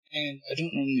And I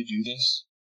don't normally do this,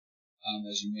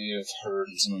 as you may have heard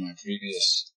in some of my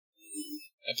previous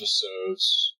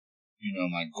episodes.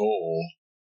 My goal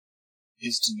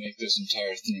is to make this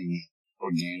entire thing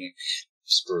organic,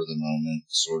 spur of the moment,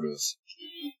 sort of,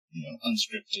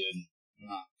 unscripted,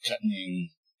 not cutting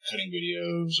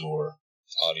videos or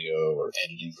audio or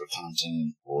editing for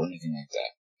content or anything like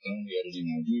that. The only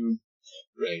editing I do,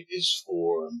 right, is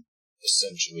for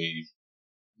essentially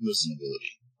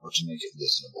listenability, or to make it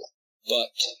listenable.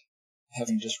 But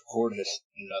having just recorded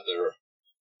another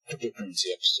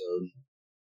cryptocurrency episode,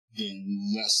 then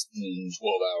less than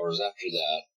 12 hours after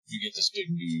that, you get this big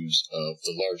news of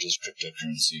the largest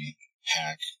cryptocurrency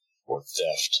hack or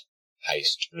theft,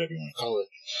 heist, whatever you want to call it,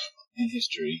 in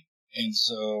history. And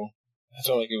so I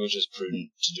felt like it was just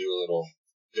prudent to do a little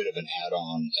bit of an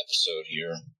add-on episode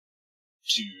here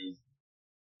to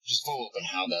just follow up on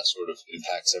how that sort of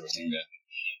impacts everything that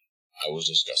I was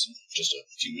discussing just a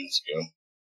few minutes ago.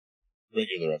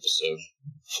 Regular episode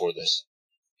for this.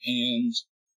 And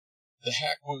the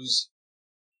hack was,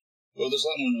 well, there's a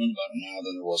lot more known about it now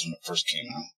than there was when it first came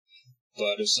out.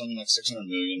 But it's something like 600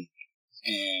 million.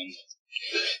 And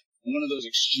one of those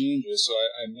exchanges, so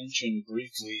I mentioned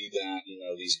briefly that,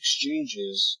 these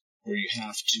exchanges where you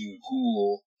have to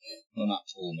pool, well, not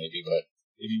pool maybe, but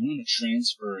if you want to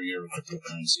transfer your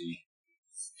cryptocurrency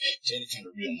to any kind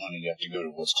of real money, you have to go to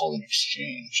what's called an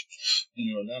exchange. And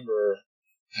you remember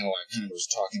how I kind of was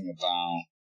talking about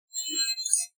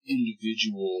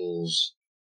individuals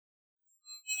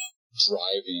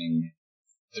driving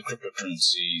the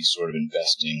cryptocurrency sort of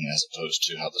investing as opposed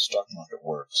to how the stock market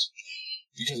works.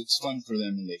 Because it's fun for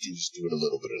them and they can just do it a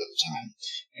little bit at a time.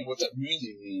 And what that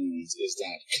really means is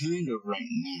that kind of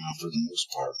right now, for the most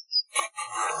part,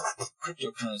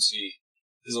 cryptocurrency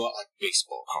is a lot like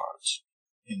baseball cards.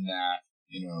 In that,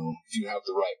 if you have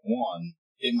the right one,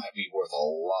 it might be worth a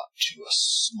lot to a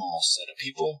small set of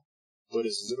people, but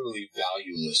is literally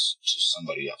valueless to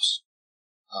somebody else.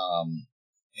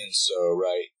 And so,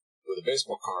 right, with a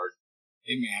baseball card,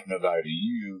 it may have no value to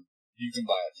you. You can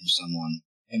buy it from someone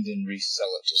and then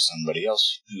resell it to somebody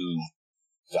else who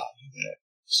valued it.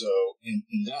 So, in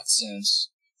that sense,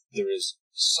 there is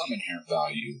some inherent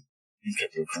value in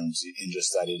cryptocurrency in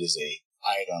just that it is a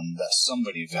item that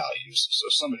somebody values. So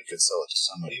somebody could sell it to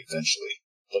somebody eventually.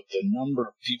 But the number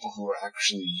of people who are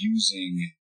actually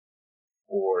using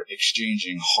or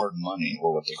exchanging hard money,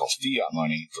 or what they call fiat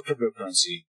money, for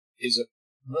cryptocurrency is a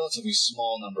relatively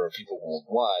small number of people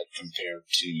worldwide compared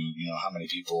to, how many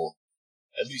people,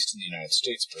 at least in the United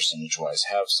States percentage-wise,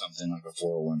 have something like a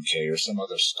 401k or some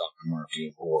other stock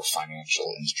market or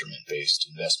financial instrument-based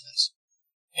investments.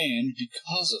 And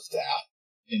because of that,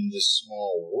 in this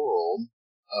small world,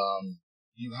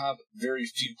 you have very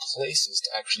few places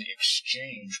to actually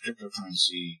exchange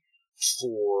cryptocurrency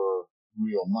for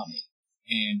real money.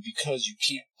 And because you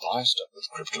can't buy stuff with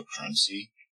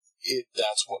cryptocurrency,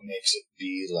 that's what makes it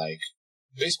be like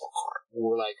a baseball card,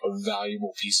 or like a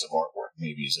valuable piece of artwork,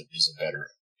 maybe is a better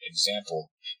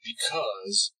example.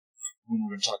 Because when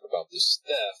we're going to talk about this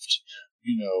theft,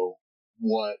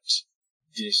 what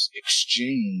this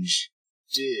exchange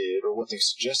did, or what they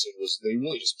suggested, was they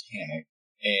really just panicked,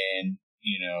 and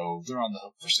they're on the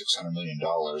hook for $600 million.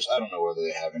 I don't know whether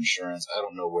they have insurance. I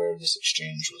don't know where this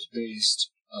exchange was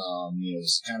based.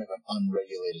 It's kind of an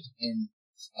unregulated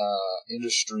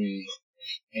industry,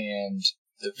 and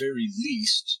the very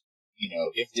least,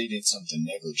 if they did something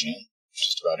negligent,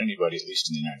 just about anybody, at least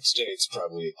in the United States,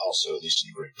 probably also at least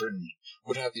in Great Britain,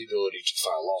 would have the ability to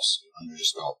file a lawsuit under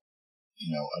just about,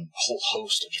 a whole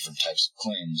host of different types of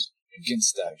claims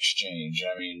against that exchange.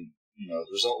 I mean, the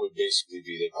result would basically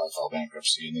be they probably file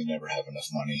bankruptcy and they never have enough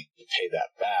money to pay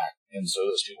that back, and so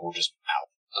those people were just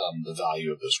out the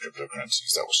value of those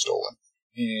cryptocurrencies that was stolen.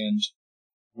 And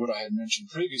what I had mentioned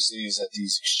previously is that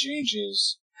these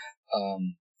exchanges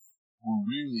were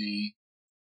really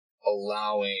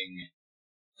allowing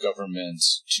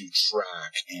governments to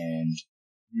track and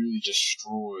really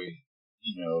destroy,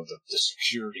 the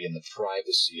security and the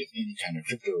privacy of any kind of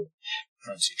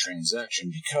cryptocurrency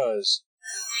transaction, because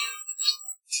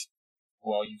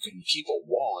while you can keep a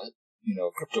wallet,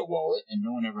 a crypto wallet, and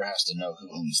no one ever has to know who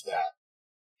owns that,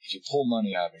 if you pull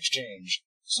money out of exchange,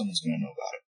 someone's going to know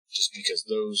about it. Just because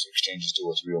those exchanges deal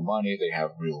with real money, they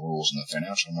have real rules in the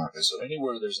financial market. So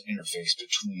anywhere there's an interface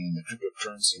between the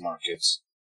cryptocurrency markets,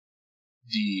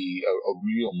 a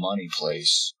real money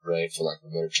place, right, for lack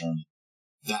of a better term,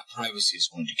 that privacy is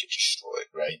going to get destroyed,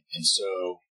 right? And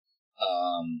so,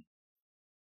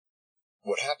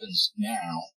 what happens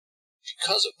now,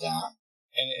 because of that,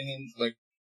 and like,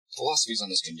 philosophies on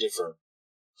this can differ,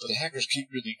 but the hackers can't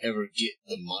really ever get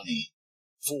the money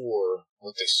for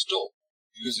what they stole.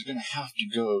 Because they're going to have to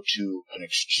go to an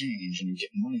exchange and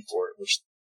get money for it, which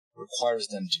requires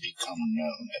them to become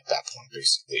known at that point,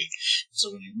 basically.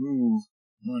 So when you move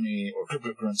money or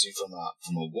cryptocurrency from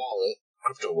a wallet,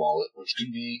 crypto wallet, which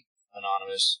can be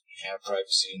anonymous, you can have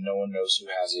privacy, no one knows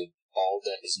who has it. All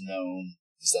that is known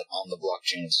is that on the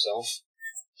blockchain itself,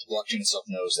 the blockchain itself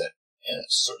knows that a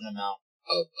certain amount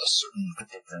of a certain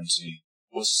cryptocurrency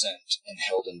was sent and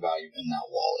held in value in that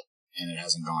wallet, and it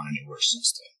hasn't gone anywhere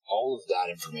since then. All of that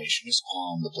information is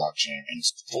on the blockchain, and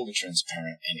it's fully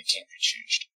transparent, and it can't be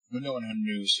changed. But no one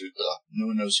knows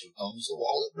who owns the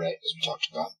wallet, right, as we talked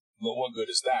about. But what good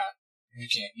is that if you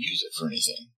can't use it for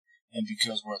anything? And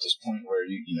because we're at this point where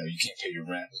you can't pay your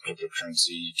rent with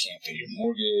cryptocurrency, you can't pay your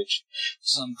mortgage,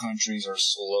 some countries are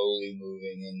slowly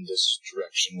moving in this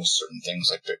direction with certain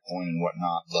things like Bitcoin and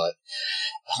whatnot. But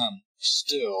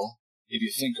still, if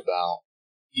you think about,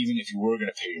 even if you were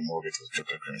going to pay your mortgage with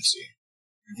cryptocurrency,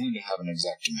 you're going to have an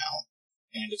exact amount,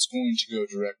 and it's going to go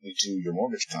directly to your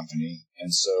mortgage company,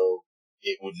 and so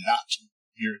it would not,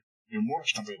 your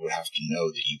mortgage company would have to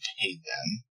know that you paid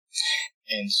them,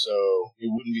 and so it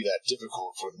wouldn't be that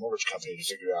difficult for the mortgage company to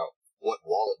figure out what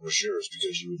wallet was yours,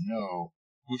 because you would know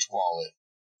which wallet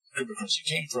cryptocurrency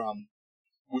came from,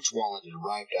 which wallet it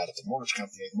arrived at the mortgage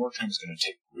company. The mortgage company is going to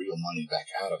take real money back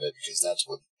out of it, because that's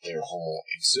what their whole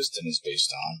existence is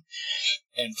based on.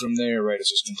 And from there, right,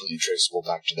 it's just completely traceable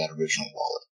back to that original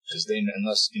wallet. Because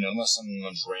unless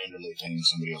someone's randomly paying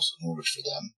somebody else's mortgage for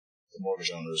them, the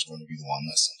mortgage owner is going to be the one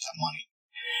that sent that money.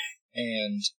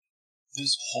 And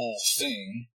this whole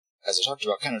thing, as I talked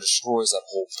about, kind of destroys that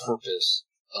whole purpose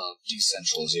of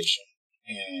decentralization.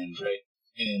 And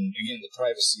again, the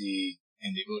privacy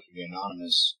and the ability to be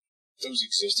anonymous, those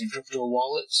exist in crypto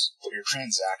wallets, but your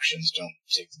transactions don't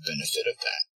take the benefit of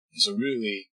that. And so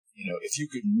really, if you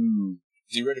could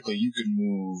theoretically you could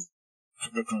move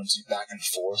cryptocurrency back and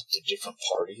forth to different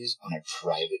parties on a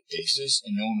private basis,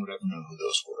 and no one would ever know who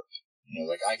those were.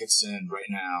 Like I could send right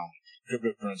now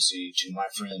cryptocurrency to my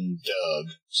friend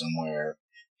Doug somewhere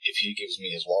if he gives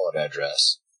me his wallet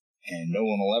address, and no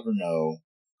one will ever know,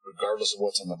 regardless of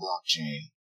what's on the blockchain,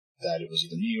 that it was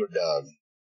either me or Doug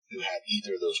who had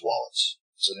either of those wallets.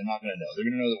 So they're not going to know. They're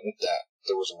going to know that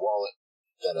there was a wallet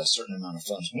that a certain amount of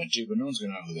funds went to, but no one's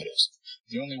going to know who that is.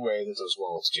 The only way that those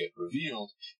wallets get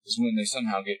revealed is when they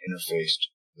somehow get interfaced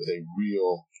with a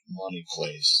real money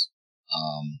place,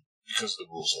 because of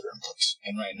the rules that are in place.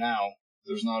 And right now,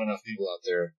 there's not enough people out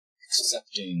there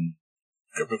accepting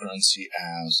cryptocurrency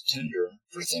as tender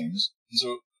for things. And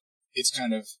so its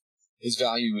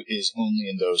value is only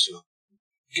in those who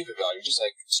give it value, just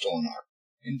like stolen art.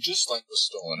 And just like with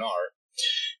stolen art,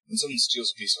 when someone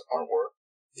steals a piece of artwork,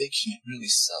 they can't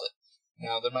really sell it.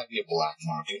 Now, there might be a black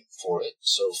market for it.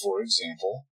 So, for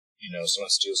example, someone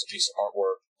steals a piece of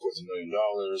artwork worth $1 million.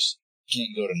 You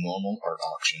can't go to normal art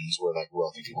auctions where, like,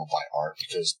 wealthy people buy art,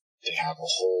 because they have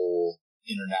a whole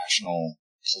international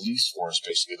police force,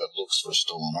 basically, that looks for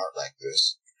stolen art like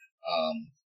this.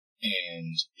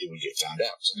 And it would get found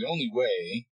out. So the only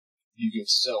way you could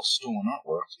sell stolen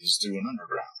artwork is through an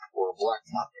underground or a black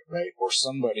market, right? Or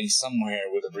somebody somewhere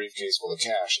with a briefcase full of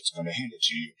cash that's going to hand it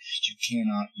to you. You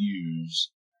cannot use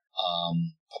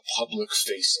a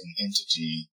public-facing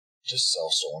entity to sell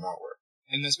stolen artwork.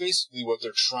 And that's basically what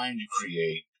they're trying to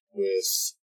create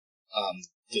with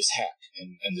this hack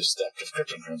and this theft of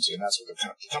cryptocurrency. And that's what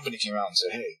the company came out and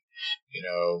said, hey,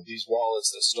 these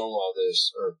wallets that stole all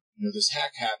this, or, this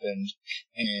hack happened,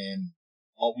 and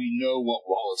we know what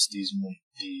wallets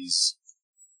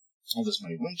all this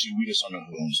money went to, we just don't know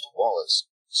who owns the wallets.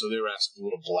 So they were asking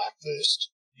people to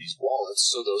blacklist these wallets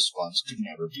so those funds could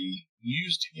never be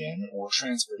used again or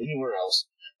transferred anywhere else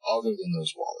other than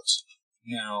those wallets.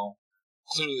 Now,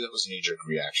 clearly that was a knee-jerk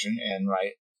reaction, and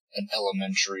an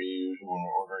elementary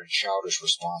or very childish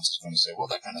response is going to say,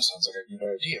 well, that kind of sounds like a good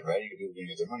idea, right? People are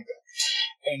going to get their money back.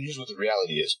 And here's what the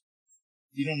reality is.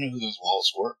 You don't know who those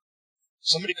wallets were.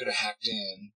 Somebody could have hacked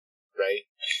in, right,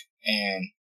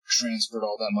 and transferred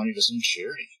all that money to some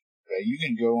charity, right? You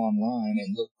can go online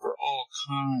and look for all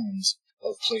kinds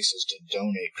of places to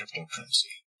donate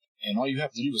cryptocurrency. And all you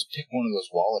have to do is pick one of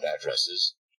those wallet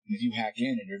addresses. And if you hack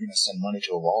in and you're going to send money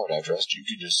to a wallet address, you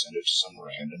could just send it to some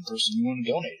random person you want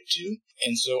to donate it to.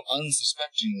 And so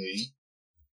unsuspectingly,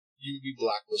 you would be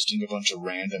blacklisting a bunch of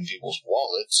random people's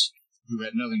wallets who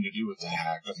had nothing to do with the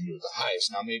hack, nothing to do with the heist.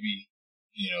 Now maybe,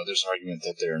 there's an argument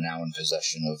that they're now in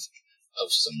possession of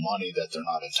some money that they're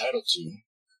not entitled to.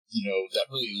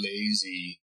 That really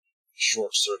lazy,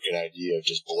 short-circuit idea of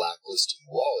just blacklisting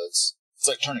wallets, it's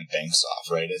like turning banks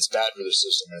off, right? It's bad for the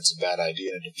system, and it's a bad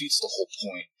idea, and it defeats the whole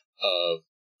point of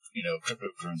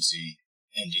cryptocurrency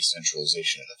and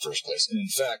decentralization in the first place. And in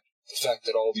fact, the fact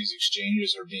that all these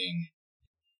exchanges are being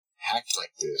hacked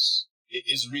like this, it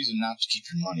is a reason not to keep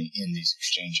your money in these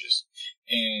exchanges.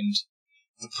 And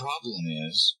the problem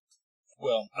is,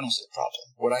 well, I don't say the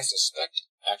problem. What I suspect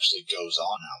actually goes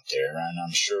on out there, and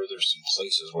I'm sure there's some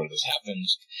places where this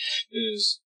happens,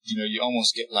 is, you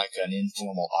almost get like an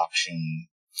informal auction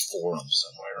forum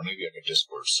somewhere, or maybe like a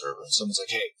Discord server, and someone's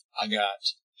like, hey, I got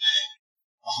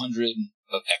 100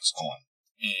 of X coin,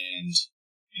 and,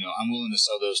 I'm willing to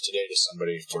sell those today to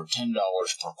somebody for $10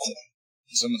 per coin.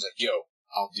 And someone's like, yo,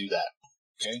 I'll do that,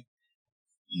 okay?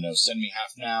 Send me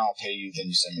half now, I'll pay you, then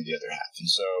you send me the other half. And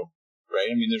so,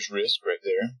 right, there's risk right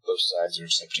there. Both sides are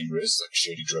accepting risk, like a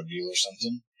shady drug deal or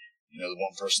something. The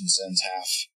one person sends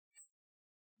half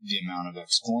the amount of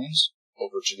X coins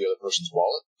over to the other person's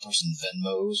wallet. The person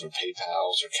Venmos or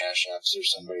PayPals or Cash Apps or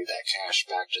somebody that cash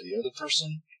back to the other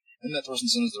person. And that person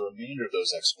sends the remainder of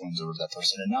those X coins over to that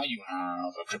person. And now you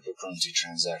have a cryptocurrency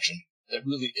transaction that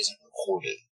really isn't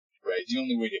recorded, right? The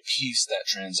only way to piece that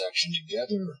transaction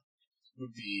together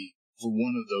would be for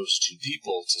one of those two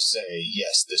people to say,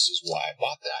 yes, this is why I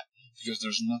bought that. Because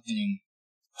there's nothing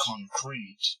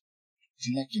concrete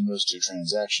connecting those two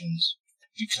transactions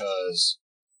because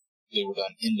they were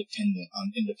done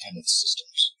on independent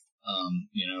systems.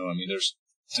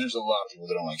 There's a lot of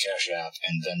people that don't like Cash App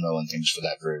and Venmo and things for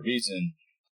that very reason.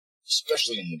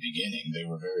 Especially in the beginning, they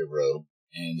were very rogue,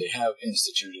 and they have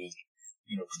instituted,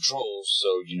 controls,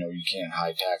 so, you can't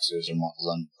hide taxes or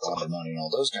launder money and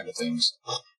all those kind of things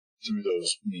through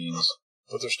those means.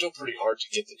 But they're still pretty hard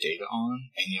to get the data on,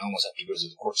 and you almost have to go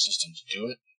through the court system to do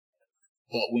it.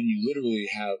 But when you literally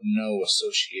have no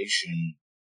association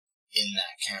in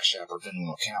that Cash App or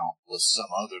Venmo account with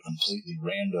some other completely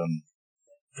random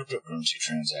cryptocurrency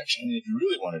transaction, and if you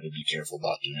really wanted to be careful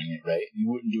about doing it, right, you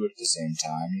wouldn't do it at the same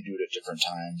time. You do it at different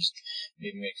times.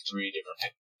 Maybe make three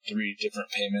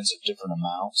different payments of different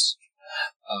amounts,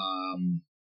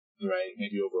 right,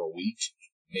 maybe over a week.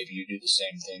 Maybe you do the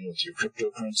same thing with your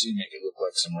cryptocurrency, make it look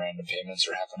like some random payments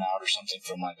are happening out or something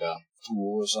from like a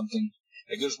pool or something.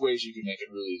 Like, there's ways you can make it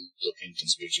really look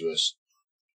inconspicuous.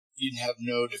 You'd have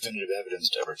no definitive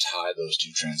evidence to ever tie those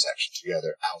two transactions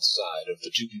together outside of the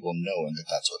two people knowing that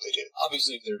that's what they did.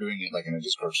 Obviously, if they're doing it like in a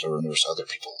Discord server and there's other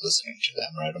people listening to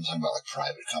them, right? I'm talking about like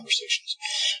private conversations.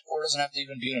 Or it doesn't have to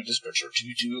even be in a Discord server.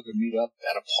 Two people could meet up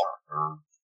at a park or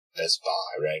Best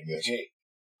Buy, right? And be like, hey,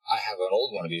 I have an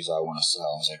old one of these I want to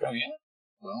sell. I was like, oh yeah?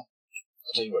 Well,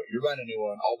 I'll tell you what, you're buying a new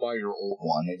one, I'll buy your old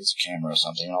one, maybe it's a camera or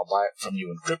something, and I'll buy it from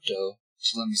you in crypto.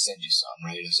 So let me send you some,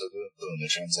 right? And so boom, the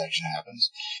transaction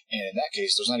happens. And in that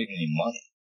case, there's not even any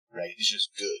money, right? It's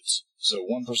just goods. So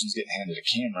one person's getting handed a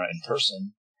camera in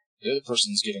person, the other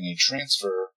person's getting a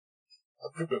transfer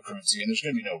of cryptocurrency, and there's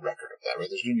going to be no record of that, right?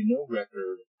 There's going to be no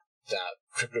record that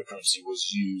cryptocurrency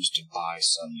was used to buy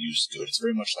some used good. It's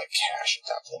very much like cash at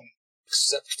that point,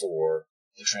 except for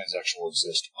the transaction will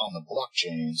exist on the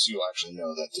blockchain, so you'll actually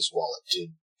know that this wallet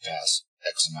did pass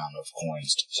X amount of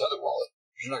coins to this other wallet.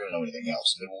 You're not going to know anything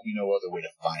else. There will be no other way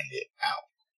to find it out.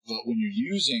 But when you're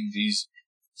using these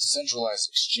centralized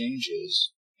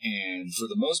exchanges, and for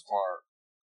the most part,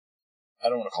 I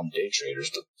don't want to call them day traders,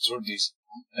 but sort of these,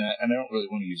 and I don't really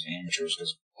want to use amateurs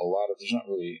because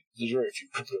there's very few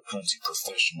cryptocurrency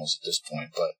professionals at this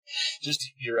point, but just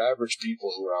your average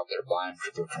people who are out there buying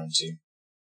cryptocurrency,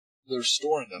 they're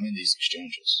storing them in these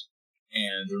exchanges.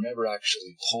 And they're never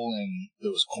actually pulling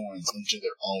those coins into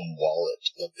their own wallet,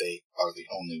 that they are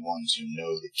the only ones who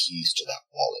know the keys to that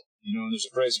wallet. And there's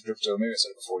a phrase in crypto, maybe I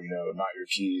said it before, not your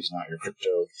keys, not your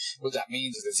crypto. What that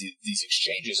means is that these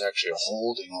exchanges actually are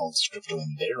holding all this crypto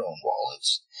in their own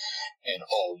wallets. And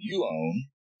all you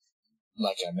own,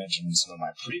 like I mentioned in some of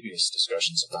my previous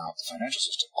discussions about the financial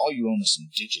system, all you own is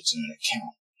some digits in an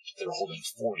account that are holding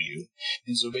for you.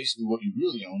 And so basically what you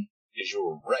really own is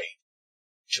your right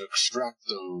to extract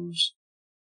those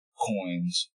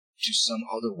coins to some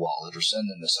other wallet or send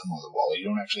them to some other wallet. You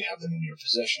don't actually have them in your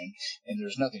possession, and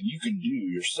there's nothing you can do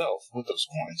yourself with those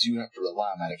coins. You have to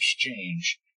rely on that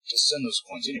exchange to send those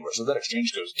coins anywhere. So that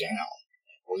exchange goes down,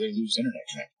 or they lose internet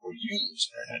connect, or you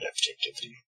lose internet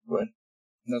activity. But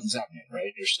nothing's happening,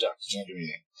 right? You're stuck. You can't do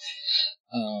anything.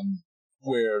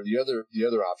 Where the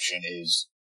other option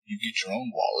is you get your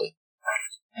own wallet.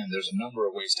 And there's a number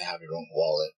of ways to have your own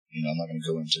wallet. I'm not going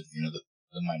to go into,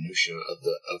 the minutia of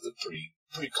the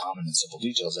pretty common and simple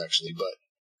details, actually. But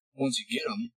once you get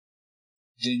them,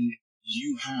 then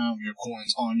you have your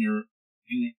coins they're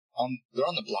on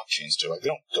the blockchain still. Like, they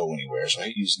don't go anywhere, so I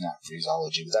hate using that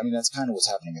phraseology. But that's kind of what's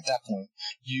happening at that point.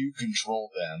 You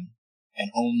control them,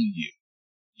 and only you.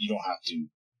 You don't have to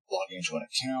log into an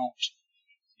account.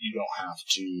 You don't have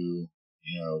to,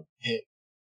 hit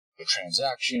a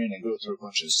transaction and go through a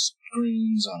bunch of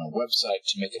screens on a website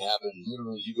to make it happen.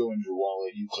 Literally, you go into your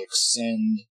wallet, you click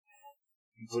send,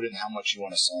 you put in how much you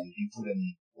want to send, you put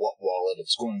in what wallet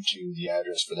it's going to, the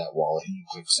address for that wallet, and you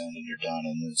click send and you're done.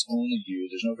 And it's only you.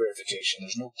 There's no verification.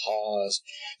 There's no pause.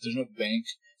 There's no bank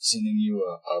sending you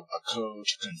a code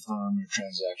to confirm your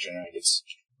transaction. Right? It's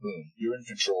boom. You're in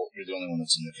control. You're the only one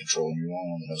that's in the control, and you're the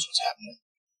only one that knows what's happening.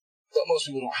 But most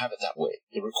people don't have it that way.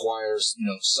 It requires,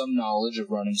 some knowledge of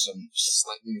running some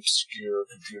slightly obscure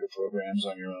computer programs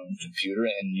on your own computer.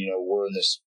 And, we're in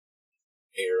this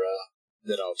era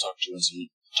that I'll talk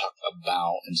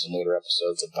about in some later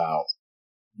episodes about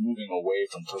moving away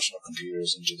from personal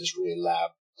computers into this really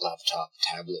laptop,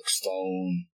 tablet,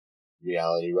 phone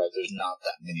reality, right? There's not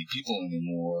that many people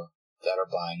anymore that are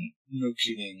buying, no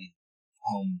kidding,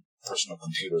 home personal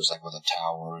computers, like with a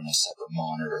tower and a separate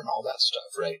monitor and all that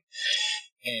stuff, right?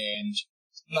 And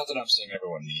not that I'm saying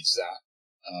everyone needs that.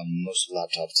 Most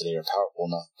laptops today are powerful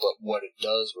enough, but what it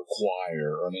does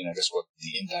require, I guess what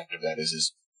the impact of that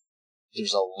is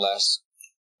there's a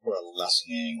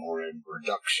lessening or a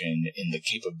reduction in the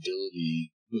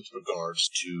capability with regards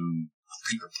to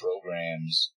computer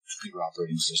programs, computer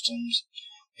operating systems,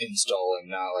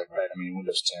 installing, not like, right,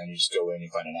 Windows 10, you just go in,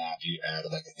 you find an app, you add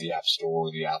it like at the App Store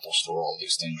or the Apple Store, all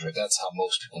these things, right? That's how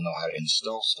most people know how to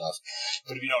install stuff.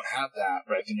 But if you don't have that,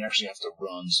 right, then you actually have to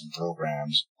run some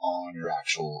programs on your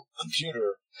actual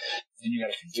computer, and you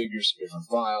got to configure some different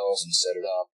files and set it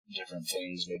up, different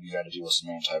things. Maybe you got to deal with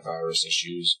some antivirus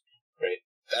issues, right?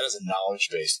 That is a knowledge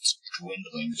base that's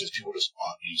dwindling because people just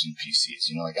aren't using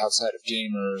PCs. Like outside of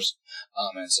gamers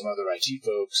and some other IT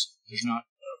folks, there's not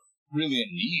really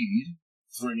a need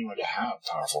for anyone to have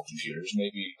powerful computers.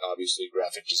 Maybe, obviously,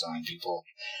 graphic design people,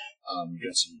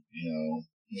 doing some,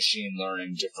 machine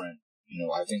learning, different,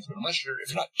 I think, but if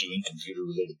you're not doing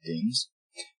computer-related things,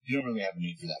 you don't really have a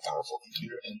need for that powerful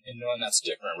computer. And that's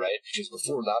different, right? Because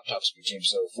before laptops became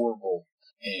so affordable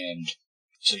and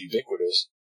so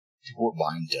ubiquitous, people were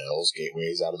buying Dells,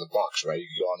 Gateways out of the box, right? You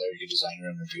could go on there, you could design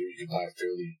your own computer, you could buy a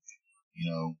fairly,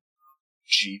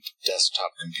 cheap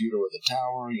desktop computer with a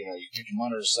tower, you pick your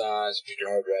monitor size, pick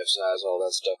your hard drive size, all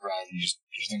that stuff, right? And you just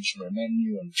do things from a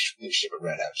menu and they ship it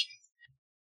right out to you.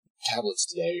 Tablets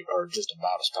today are just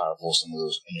about as powerful as some of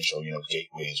those initial,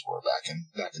 gateways were back in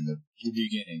the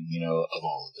beginning, of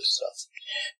all of this stuff.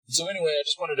 And so anyway, I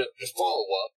just wanted to follow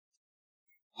up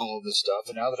all of this stuff.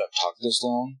 And now that I've talked this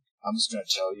long, I'm just going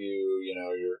to tell you,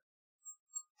 you're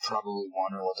probably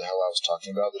wondering what the hell I was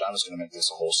talking about, that I'm just going to make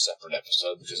this a whole separate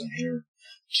episode because I'm here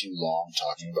too long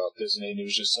talking about this, and it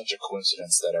was just such a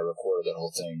coincidence that I recorded that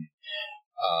whole thing.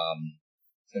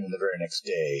 And then the very next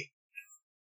day,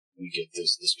 we get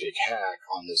this big hack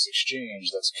on this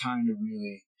exchange. That's kind of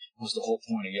really was the whole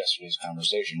point of yesterday's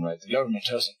conversation, right? The government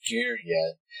doesn't care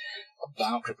yet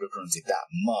about cryptocurrency that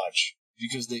much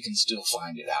because they can still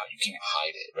find it out. You can't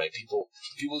hide it, right? People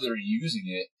that are using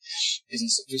it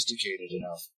isn't sophisticated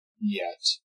enough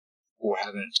yet or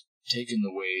haven't taken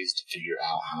the ways to figure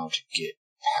out how to get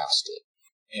past it.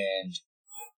 And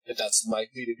if that's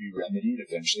likely to be remedied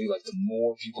eventually, like the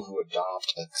more people who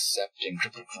adopt accepting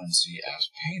cryptocurrency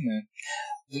as payment,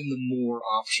 then the more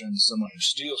options someone who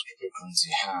steals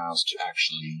cryptocurrency has to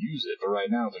actually use it. But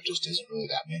right now, there just isn't really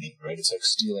that many, right? It's like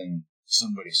stealing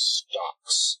somebody's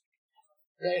stocks,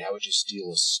 right? How would you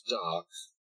steal a stock,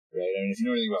 right? If you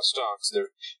know anything about stocks,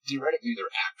 theoretically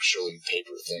they're actually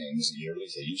paper things, or at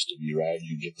least they used to be, right?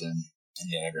 You get them, and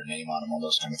you have your name on them, all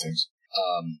those kind of things.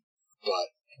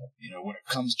 But when it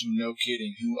comes to, no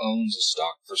kidding, who owns a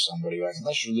stock for somebody, like,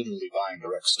 unless you're literally buying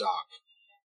direct stock,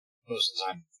 most of the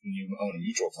time when you own a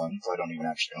mutual fund, you probably don't even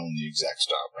actually own the exact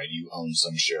stock, right? You own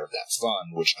some share of that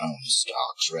fund, which owns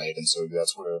stocks, right? And so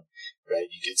that's where, right,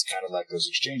 it's kind of like those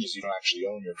exchanges. You don't actually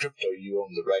own your crypto. You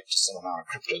own the right to some amount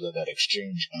of crypto that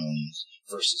exchange owns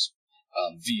versus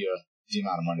via the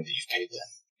amount of money that you've paid them.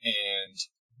 And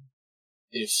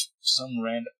if so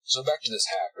back to this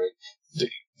hack, right?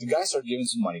 The guy started giving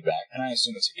some money back, and I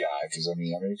assume it's a guy, because, it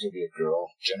could be a girl.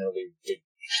 Generally,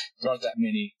 there aren't that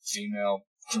many female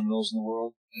criminals in the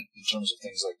world in terms of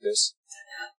things like this,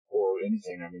 or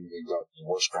anything. You think about the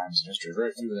worst crimes in history.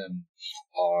 Very few of them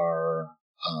are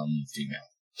female.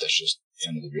 That's just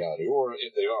kind of the reality. Or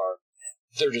if they are,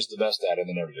 they're just the best at it and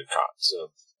they never get caught.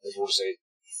 So, if we'll say,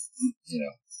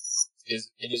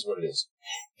 it is what it is.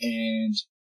 And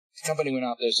the company went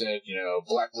out there and said,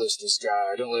 blacklist this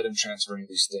guy, don't let him transfer any of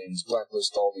these things,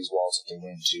 blacklist all these wallets that they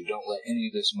went to, don't let any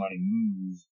of this money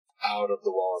move out of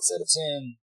the wallets that it's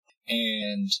in,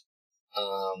 and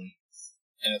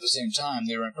And at the same time,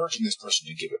 they were encouraging this person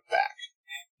to give it back.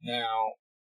 Now,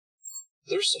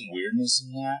 there's some weirdness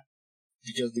in that,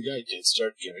 because the guy did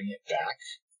start giving it back,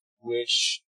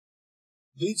 which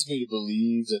leads me to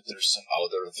believe that there's some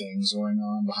other things going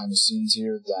on behind the scenes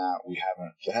here that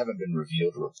haven't been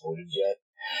revealed or reported yet.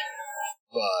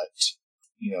 But,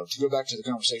 to go back to the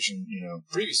conversation,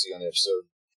 previously on the episode,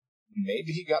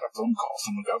 maybe he got a phone call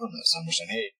from the government somewhere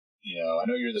saying, hey, I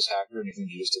know you're this hacker and you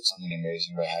think you just did something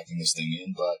amazing by hacking this thing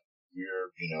in, but we're,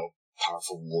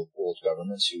 powerful world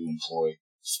governments who employ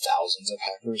thousands of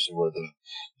hackers who are the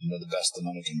best the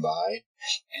money can buy,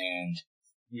 and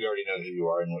we already know who you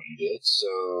are and what you did,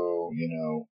 so,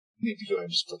 maybe go ahead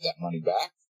and just put that money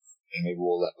back, and maybe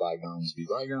we'll let bygones be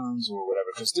bygones, or whatever,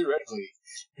 because theoretically,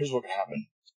 here's what could happen.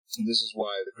 And this is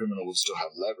why the criminal would still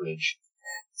have leverage,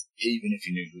 even if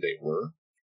you knew who they were.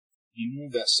 You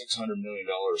move that $600 million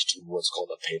to what's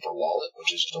called a paper wallet,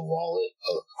 which is just a wallet,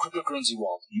 a cryptocurrency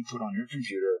wallet you put on your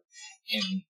computer,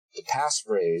 and the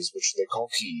passphrase, which they call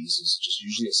keys, is just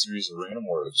usually a series of random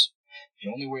words.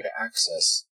 The only way to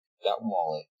access that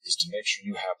wallet is to make sure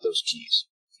you have those keys.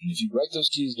 And if you write those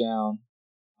keys down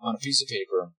on a piece of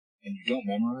paper, and you don't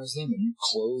memorize them, and you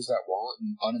close that wallet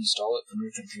and uninstall it from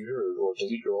your computer or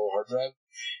delete your whole hard drive,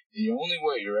 the only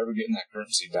way you're ever getting that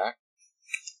currency back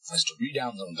is to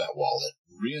re-download that wallet,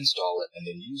 reinstall it, and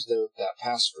then use that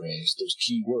passphrase, those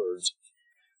key words,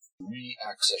 to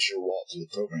re-access your wallet through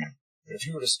the program. But if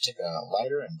you were to take a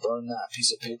lighter and burn that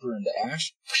piece of paper into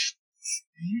ash,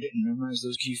 and you didn't memorize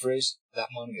those key phrases,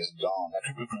 that money is gone. That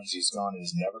cryptocurrency is gone. It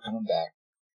is never coming back.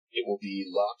 It will be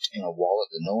locked in a wallet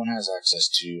that no one has access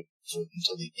to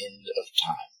until the end of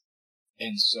time.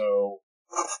 And so,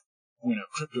 when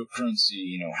a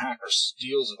cryptocurrency, hacker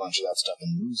steals a bunch of that stuff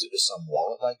and moves it to some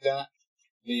wallet like that,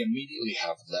 they immediately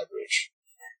have leverage.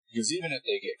 Because even if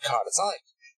they get caught, it's not like,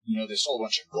 they stole a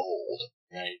bunch of gold,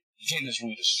 right? You can't just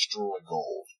really destroy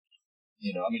gold.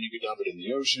 You could dump it in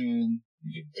the ocean,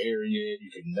 you could bury it,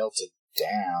 you could melt it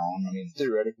down.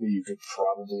 Theoretically, you could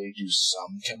probably do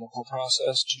some chemical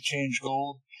process to change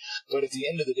gold. But at the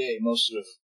end of the day,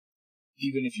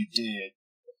 even if you did,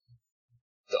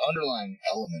 the underlying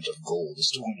element of gold is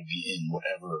still going to be in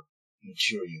whatever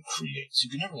material you create. So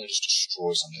you can never really just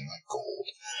destroy something like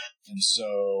gold. And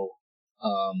so,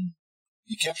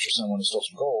 you capture someone who stole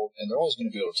some gold, and they're always going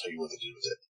to be able to tell you what they did with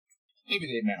it. Maybe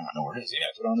they may not know where it is. They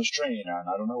have it on this train, and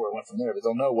I don't know where it went from there, but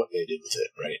they'll know what they did with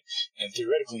it, right? And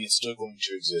theoretically, it's still going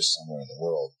to exist somewhere in the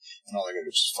world, and all they got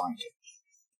to do is just find it.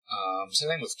 Same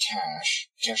thing with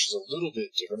cash. Cash is a little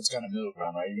bit different. It's got a middle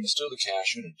ground, right? You're going to steal the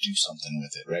cash, you're going to do something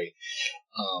with it, right?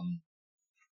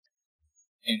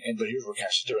 But here's where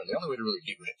cash is different. The only way to really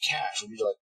get rid of cash would be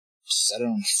to, set it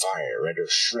on fire, right? Or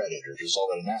shred it, or dissolve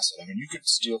it in acid. You could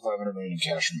steal $500 million in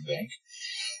cash from the bank,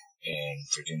 and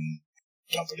freaking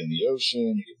dump it in the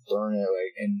ocean, you could burn it,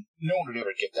 and no one would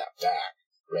ever get that back,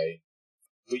 right?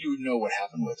 But you would know what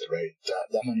happened with it, right?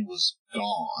 That money was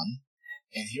gone,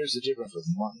 and here's the difference with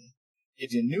money.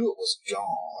 If you knew it was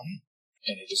gone,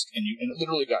 and it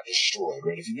literally got destroyed,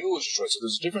 right? If you knew it was destroyed, so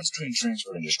there's a difference between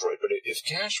transferred and destroyed, but if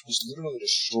cash was literally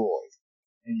destroyed,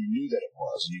 and you knew that it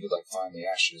was, and you could, find the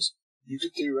ashes, you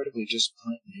could theoretically just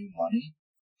print new money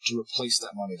to replace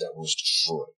that money that was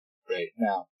destroyed, right?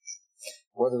 Now,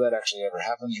 whether that actually ever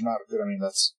happens or not,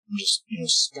 that's just,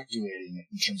 speculating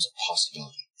in terms of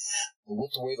possibility. But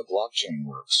with the way the blockchain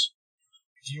works,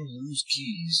 if you lose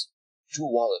keys to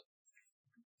a wallet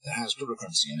that has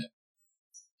cryptocurrency in it,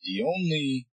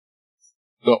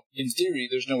 in theory,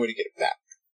 there's no way to get it back.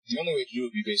 The only way to do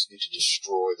it would be basically to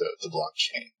destroy the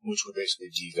blockchain, which would basically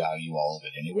devalue all of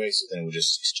it anyway, so then it would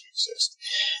just cease to exist.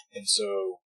 And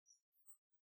so,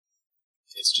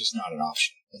 it's just not an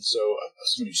option. And so,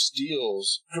 someone who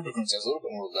steals cryptocurrency has a little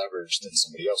bit more leverage than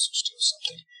somebody else who steals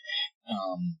something.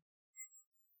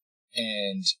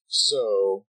 And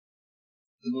so,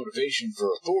 the motivation for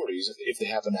authorities, if they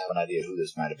happen to have an idea who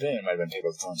this might have been, it might have been paid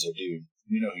by the phone and said, dude,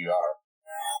 you know who you are.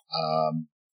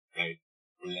 Right?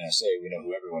 We're going to say we know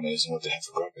who everyone is and what they have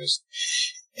for breakfast.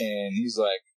 And he's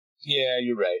like, yeah,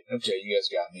 you're right. Okay, you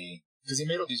guys got me. Because he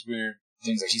made all these weird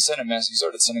things. He sent a message, he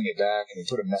started sending it back, and he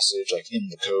put a message, in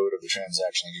the code of the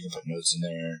transaction. You can put notes in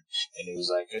there. And he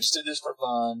was like, I just did this for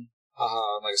fun.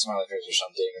 Haha, a smiley face or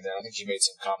something. And then I think he made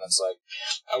some comments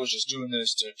I was just doing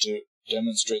this to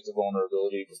demonstrate the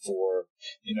vulnerability before,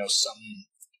 some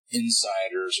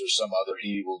insiders or some other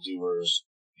evildoers,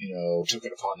 took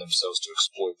it upon themselves to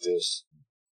exploit this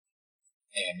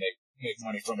and make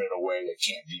money from it in a way that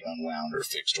can't be unwound or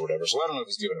fixed or whatever. So I don't know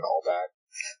if he's giving it all back.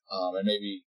 And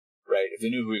maybe, right, if they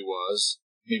knew who he was,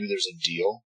 maybe there's a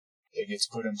deal. it gets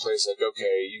put in place like,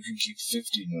 okay, you can keep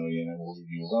 50 million and we'll leave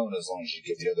you alone as long as you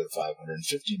get the other 550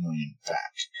 million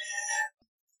back.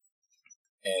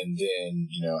 And then,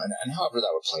 and however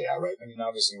that would play out, right? I mean,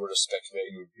 obviously, we're just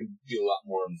speculating. We'd be a lot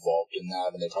more involved in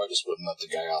that, and they probably just wouldn't let the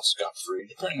guy off scot-free,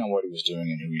 depending on what he was doing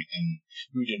and who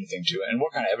he did anything to, and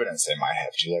what kind of evidence they might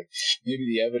have to. Like, maybe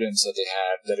the evidence that they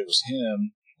had that it was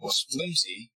him was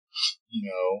flimsy,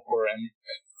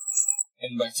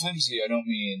 and by flimsy, I don't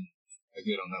mean, like,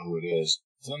 they don't know who it is.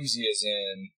 Flimsy as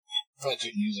in, probably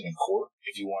couldn't use it in court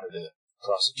if you wanted to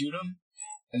prosecute him,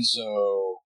 and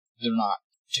so they're not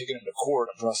taking him to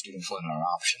court and prosecuting for an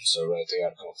option. So, right, they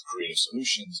got to come up with creative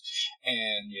solutions,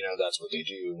 and, that's what they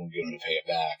do. We'll get him to pay it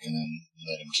back, and then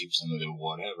let him keep some of it,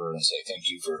 whatever, and say, thank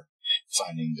you for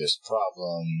finding this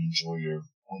problem. Enjoy your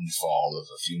windfall of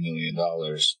a few $1 million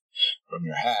from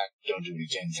your hack. Don't do it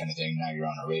again kind of thing. Now you're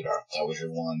on our radar. That was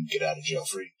your one. Get out of jail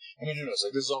free. I mean, who knows?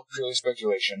 Like, this is all purely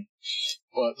speculation,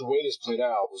 but the way this played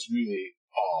out was really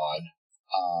odd.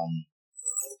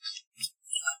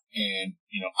 And,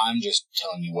 I'm just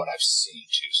telling you what I've seen,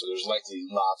 too. So there's likely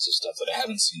lots of stuff that I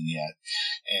haven't seen yet,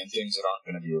 and things that aren't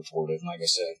going to be reported. And like I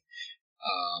said,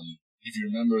 if you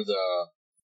remember the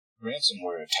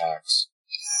ransomware attacks,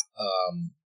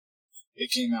 it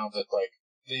came out that, like,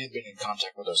 they had been in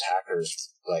contact with those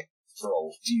hackers, like, for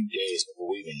a few days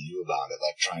before we even knew about it,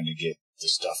 like, trying to get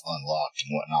the stuff unlocked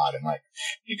and whatnot, and, like,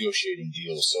 negotiating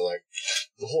deals. So, like,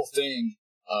 the whole thing,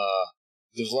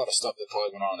 there's a lot of stuff that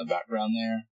probably went on in the background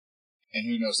there. And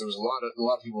who knows, there was a lot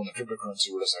of people in the cryptocurrency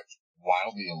were just like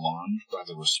wildly alarmed by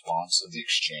the response of the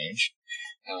exchange.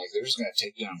 And like they're just going to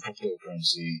take down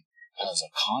cryptocurrency as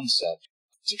a concept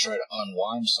to try to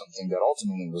unwind something that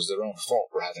ultimately was their own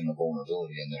fault for having a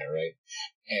vulnerability in there, right?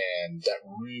 And that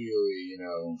really,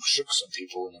 shook some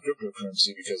people in the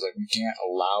cryptocurrency because like we can't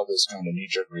allow this kind of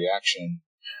knee-jerk reaction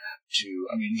to,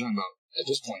 I mean, you're talking about, at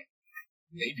this point,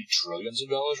 maybe trillions of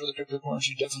dollars worth of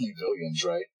cryptocurrency, definitely billions,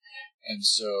 right? And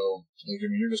so, like, I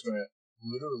mean, you're just going to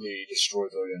literally destroy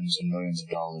billions and millions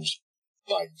of dollars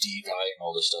by devaluing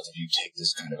all this stuff if you take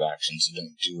this kind of action. So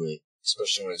don't do it,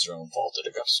 especially when it's your own fault that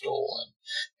it got stolen.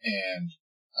 And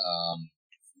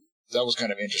that was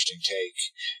kind of an interesting take.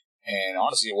 And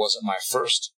honestly, it wasn't my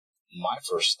first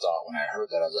thought when I heard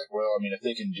that. I was like, well, I mean, if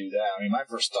they can do that, I mean, my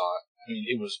first thought, I mean,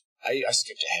 it was, I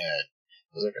skipped ahead.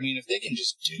 I was like, I mean, if they can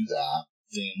just do that,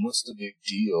 then what's the big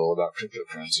deal about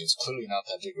cryptocurrency? It's clearly not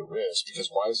that big a risk,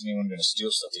 because why is anyone going to steal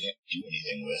stuff they can't do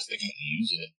anything with? They can't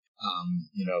use it.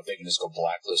 If they can just go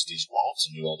blacklist these vaults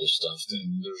and do all this stuff,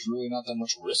 then there's really not that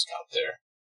much risk out there.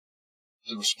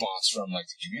 The response from, like,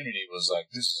 the community was like,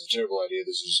 this is a terrible idea,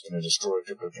 this is just going to destroy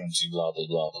cryptocurrency, blah, blah,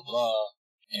 blah, blah, blah,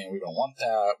 and we don't want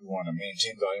that, we want to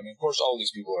maintain value. I mean, of course, all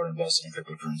these people are invested in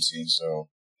cryptocurrency, and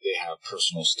so they have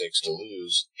personal stakes to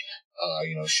lose,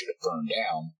 should it burn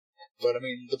down. But, I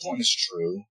mean, the point is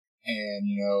true, and,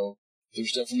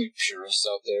 there's definitely purists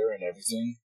out there and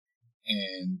everything,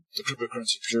 and the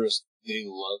cryptocurrency purists, they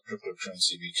love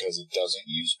cryptocurrency because it doesn't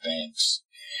use banks.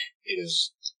 It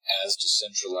is as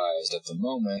decentralized at the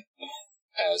moment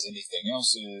as anything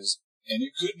else is, and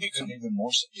it could become even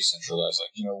more decentralized.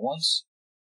 Like,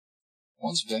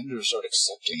 once vendors start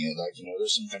accepting it, like,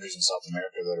 there's some countries in South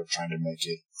America that are trying to make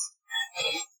it,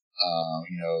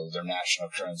 their national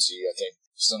currency. I think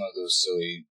some of those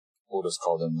silly, we'll just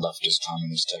call them leftist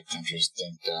communist type countries,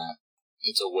 think that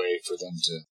it's a way for them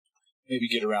to maybe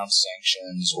get around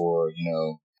sanctions or,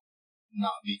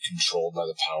 not be controlled by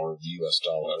the power of the U.S.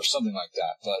 dollar or something like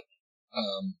that. But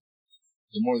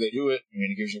the more they do it, I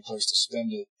mean, it gives you a place to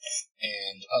spend it.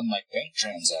 And unlike bank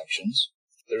transactions,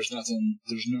 there's no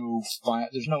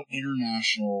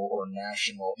international or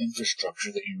national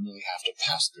infrastructure that you really have to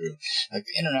pass through. Like,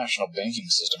 the international banking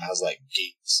system has, like,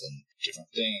 gates and different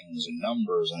things and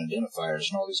numbers and identifiers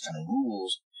and all these kind of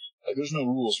rules. Like, there's no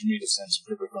rules for me to send some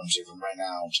cryptocurrency from right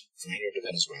now from here to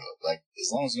Venezuela. Like, as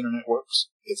long as the internet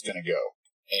works, it's going to go.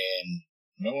 And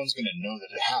no one's going to know that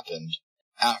it happened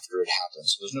after it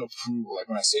happens. So there's no proof. Like,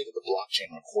 when I say that the blockchain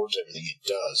records everything, it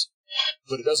does.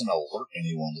 But it doesn't alert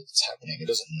anyone that it's happening. It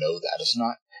doesn't know that. It's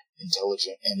not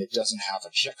intelligent, and it doesn't have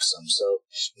a checksum. So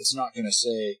it's not going to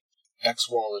say X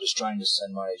wallet is trying to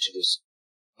send money to this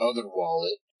other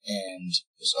wallet, and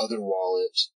this other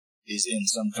wallet is in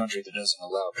some country that doesn't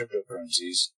allow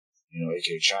cryptocurrencies,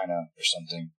 aka China or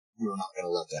something. We're not going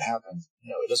to let that happen.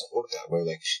 No, it doesn't work that way.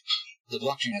 Like, the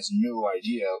blockchain has no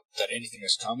idea that anything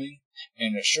is coming,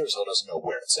 and it sure as hell doesn't know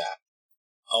where it's at.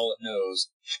 All it knows,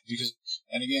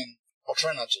 and again, I'll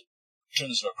try not to turn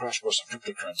this into a crash course on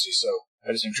cryptocurrency, so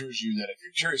I just encourage you that if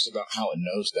you're curious about how it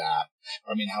knows that,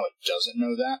 how it doesn't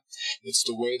know that, it's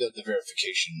the way that the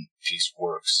verification piece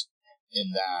works.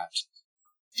 in that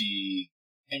the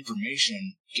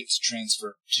information gets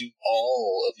transferred to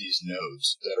all of these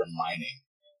nodes that are mining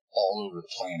all over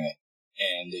the planet,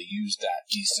 and they use that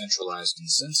decentralized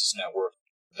consensus network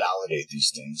to validate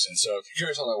these things. And so if you're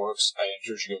curious how that works, I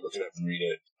encourage you to go look it up and read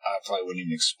it. I probably wouldn't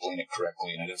even explain it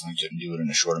correctly, and I definitely couldn't do it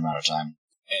in a short amount of time.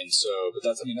 And so, but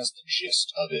that's the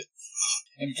gist of it.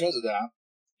 And because of that,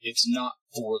 it's not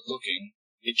forward-looking.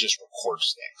 It just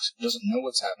records things. It doesn't know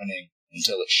what's happening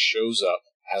until it shows up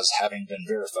as having been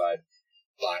verified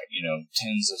by,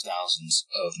 tens of thousands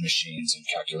of machines and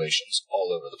calculations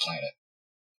all over the planet.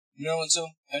 And so,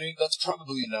 that's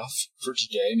probably enough for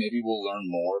today. Maybe we'll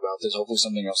learn more about this. Hopefully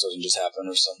something else doesn't just happen,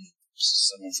 or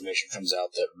some information comes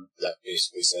out that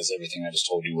basically says everything I just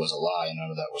told you was a lie, and none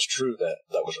of that was true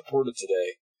that was reported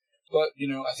today. But,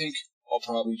 I think I'll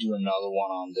probably do another one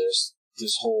on this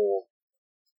whole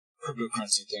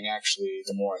cryptocurrency thing. Actually,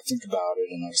 the more I think about it,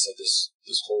 and like I said, this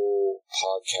whole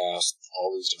podcast,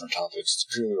 all these different topics, it's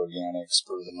purely organic,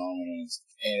 spur of the moment,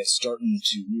 and it's starting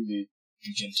to really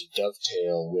begin to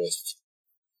dovetail with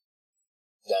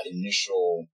that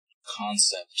initial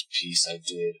concept piece I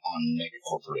did on mega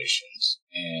corporations.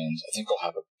 And I think I'll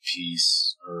have a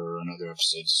piece or another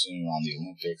episode soon on the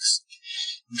Olympics.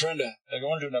 I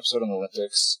want to do an episode on the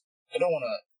Olympics.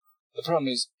 The problem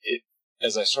is,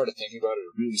 as I started thinking about it,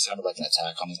 it really sounded like an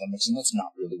attack on the Olympics, and that's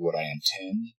not really what I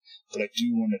intend. But I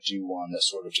do want to do one that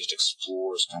sort of just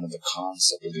explores kind of the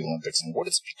concept of the Olympics and what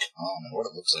it's become and what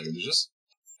it looks like. And there's just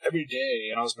every day,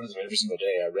 and I was every single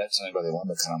day, I read something about the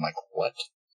Olympics, and I'm like, what?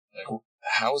 Like,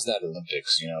 how is that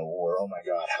Olympics? Or, oh my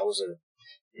God, how is it?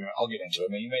 I'll get into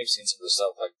it. You may have seen some of the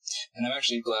stuff, and I'm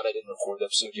actually glad I didn't record the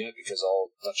episode yet, because a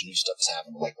bunch of new stuff has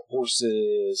happened, like the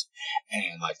horses,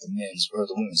 and like the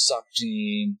women's soccer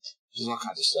team. There's all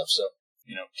kinds of stuff. So,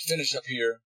 to finish up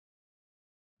here,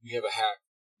 we have a hack.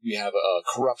 We have a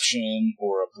corruption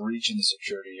or a breach in the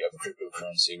security of a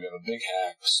cryptocurrency. We have a big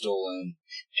hack stolen,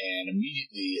 and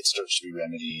immediately it starts to be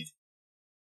remedied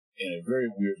in a very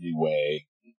weirdly way.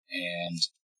 And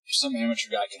if some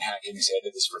amateur guy can hack it and say, I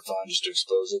did this for fun just to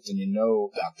expose it, then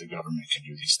that the government can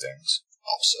do these things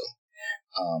also.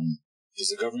 Is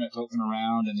the government poking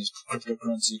around in these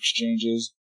cryptocurrency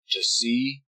exchanges to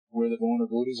see where the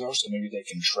vulnerabilities are, so maybe they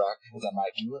can track people that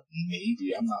might do it? Maybe.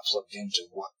 I'm not plugged into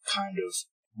what kind of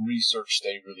research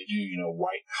they really do,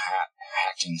 white hat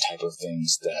hacking type of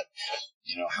things that,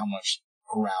 how much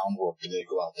groundwork do they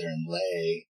go out there and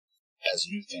lay as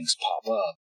new things pop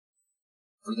up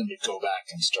for them to go back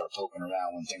and start poking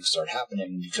around when things start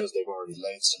happening. Because they've already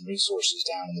laid some resources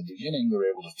down in the beginning,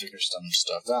 they're able to figure some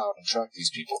stuff out and track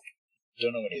these people.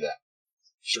 Don't know any of that.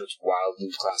 Sure, it's wildly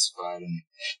classified, and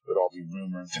it would all be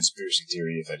rumor and conspiracy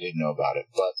theory if I did know about it.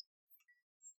 But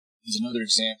it's another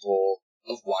example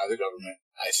of why the government,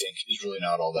 I think, is really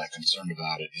not all that concerned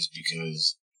about it, is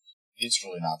because it's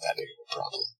really not that big of a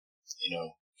problem.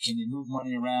 Can you move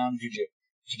money around? Could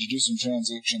you do some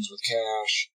transactions with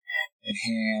cash in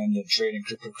hand and trade in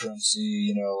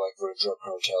cryptocurrency, like for a drug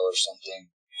cartel or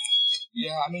something?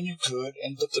 Yeah, you could,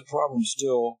 but the problem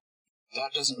still,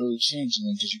 that doesn't really change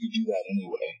anything, because you could do that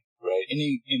anyway, right? In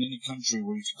any country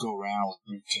where you could go around with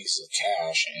briefcases of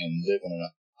cash and live in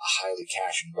a highly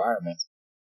cash environment,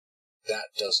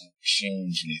 that doesn't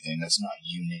change anything. That's not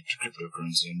unique to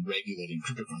cryptocurrency, and regulating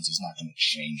cryptocurrency is not going to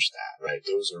change that, right?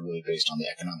 Those are really based on the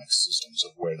economic systems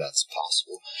of where that's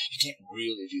possible. You can't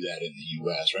really do that in the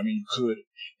U.S., right? You could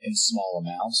in small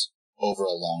amounts over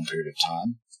a long period of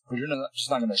time, but you're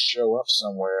just not going to show up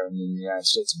somewhere in the United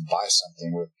States and buy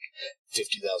something with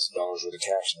 $50,000 worth of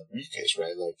cash in a briefcase,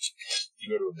 right? Like, you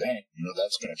go to a bank,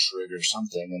 that's going to trigger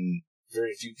something, and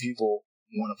very few people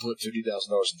want to put $50,000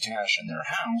 in cash in their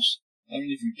house.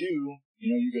 If you do,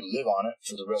 you're going to live on it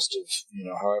for the rest of,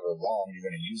 however long you're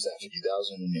going to use that $50,000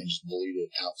 and just bleed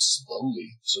it out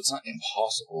slowly. So it's not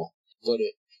impossible, but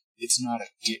it's not a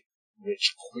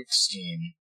get-rich-quick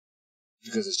scheme,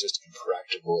 because it's just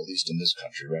impractical, at least in this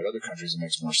country, right? Other countries, it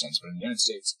makes more sense, but in the United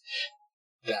States,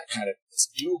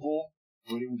 it's doable,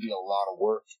 but it would be a lot of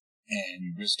work, and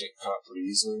you risk getting caught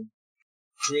pretty easily.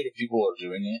 Creative people are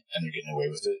doing it, and they're getting away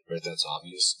with it, right? That's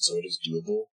obvious, so it is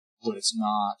doable, but it's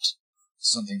not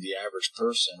something the average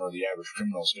person or the average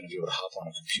criminal is going to be able to hop on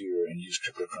a computer and use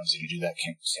cryptocurrency to do that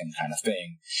same kind of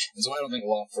thing. And so I don't think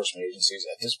law enforcement agencies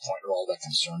at this point are all that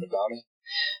concerned about it.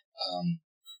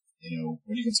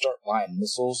 When you can start buying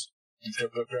missiles in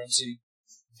cryptocurrency,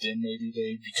 then maybe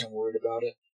they become worried about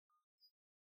it.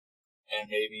 And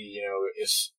maybe,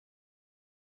 if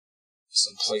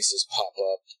some places pop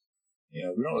up, we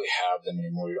don't really have them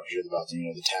anymore. You don't hear about them,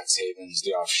 the tax havens,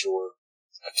 the offshore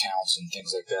accounts and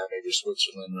things like that. Maybe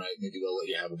Switzerland, right? Maybe they'll let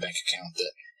you have a bank account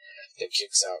that that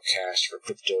kicks out cash for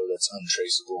crypto that's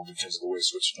untraceable because of the way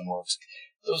Switzerland works.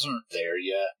 Those aren't there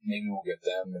yet. Maybe we'll get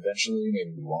them eventually,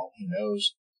 maybe we won't, who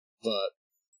knows. But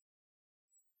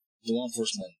the law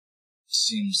enforcement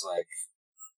seems like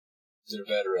they're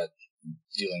better at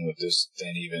dealing with this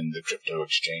than even the crypto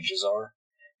exchanges are.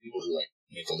 People who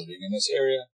make a living in this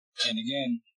area. And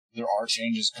again, there are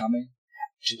changes coming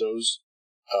to those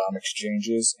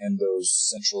exchanges and those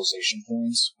centralization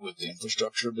points with the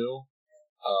infrastructure bill.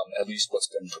 At least what's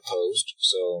been proposed.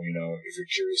 So, if you're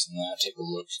curious in that, take a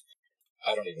look.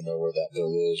 I don't even know where that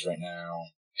bill is right now,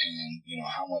 and,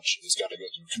 how much it's got to go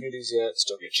through committees yet,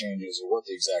 still get changes, or what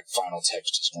the exact final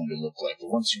text is going to look like. But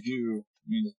once you do,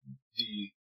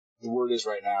 the word is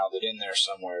right now that in there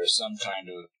somewhere is some kind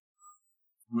of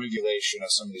regulation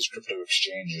of some of these crypto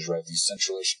exchanges, right? These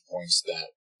centralization points that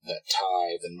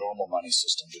tie the normal money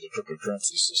system to the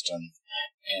cryptocurrency system,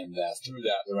 and that through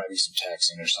that there might be some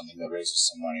taxing or something that raises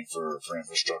some money for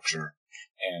infrastructure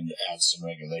and adds some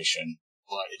regulation.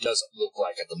 But it doesn't look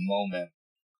like at the moment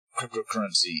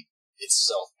cryptocurrency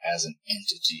itself as an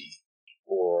entity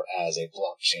or as a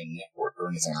blockchain network or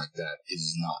anything like that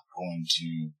is not going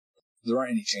to... There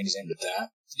aren't any changes aimed at that.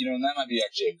 And that might be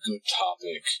actually a good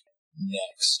topic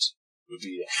next, would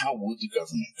be how would the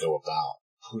government go about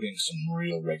putting some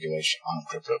real regulation on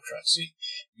cryptocurrency?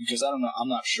 Because I'm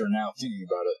not sure now, thinking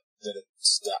about it, that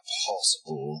it's that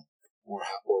possible or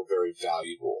very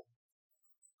valuable.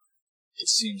 It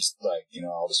seems like,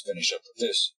 I'll just finish up with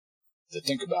this, to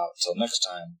think about till next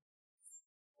time.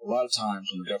 A lot of times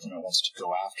when the government wants to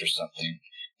go after something,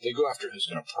 they go after who's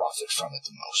going to profit from it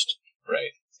the most,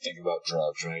 right? Think about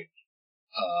drugs, right?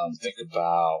 Think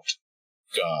about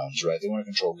guns, right? They want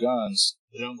to control guns.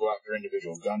 They don't go after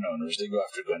individual gun owners. They go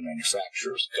after gun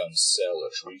manufacturers, gun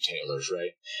sellers, retailers,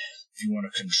 right? If you want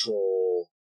to control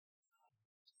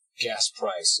gas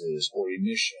prices or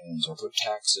emissions or put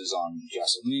taxes on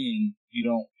gasoline, you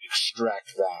don't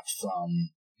extract that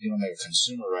from... You don't make a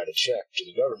consumer write a check to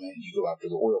the government. You go after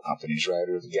the oil companies, right,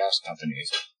 or the gas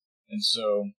companies. And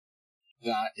so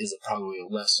that is probably a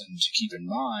lesson to keep in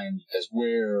mind as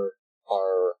where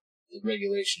are the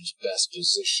regulations best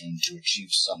positioned to achieve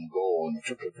some goal in the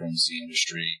cryptocurrency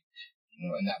industry.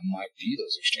 And that might be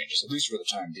those exchanges, at least for the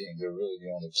time being. They're really the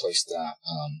only place that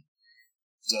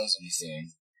does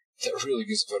anything that really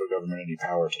gives the federal government any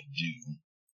power to do.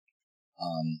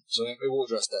 So we'll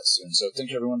address that soon. So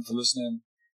thank you everyone for listening.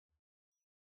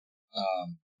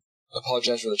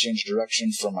 Apologize for the change of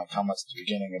direction from my comments at the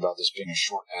beginning about this being a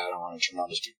short add-on. It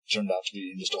turned out to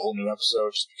be just a whole new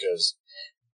episode, just because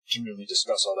to really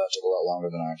discuss all that took a lot longer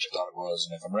than I actually thought it was.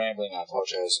 And if I'm rambling, I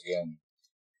apologize again.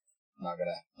 I'm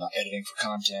not editing for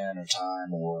content or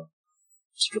time or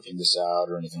scripting this out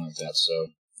or anything like that. So,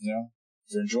 if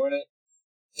you're enjoying it,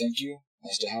 thank you.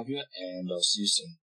 Nice to have you, and I'll see you soon.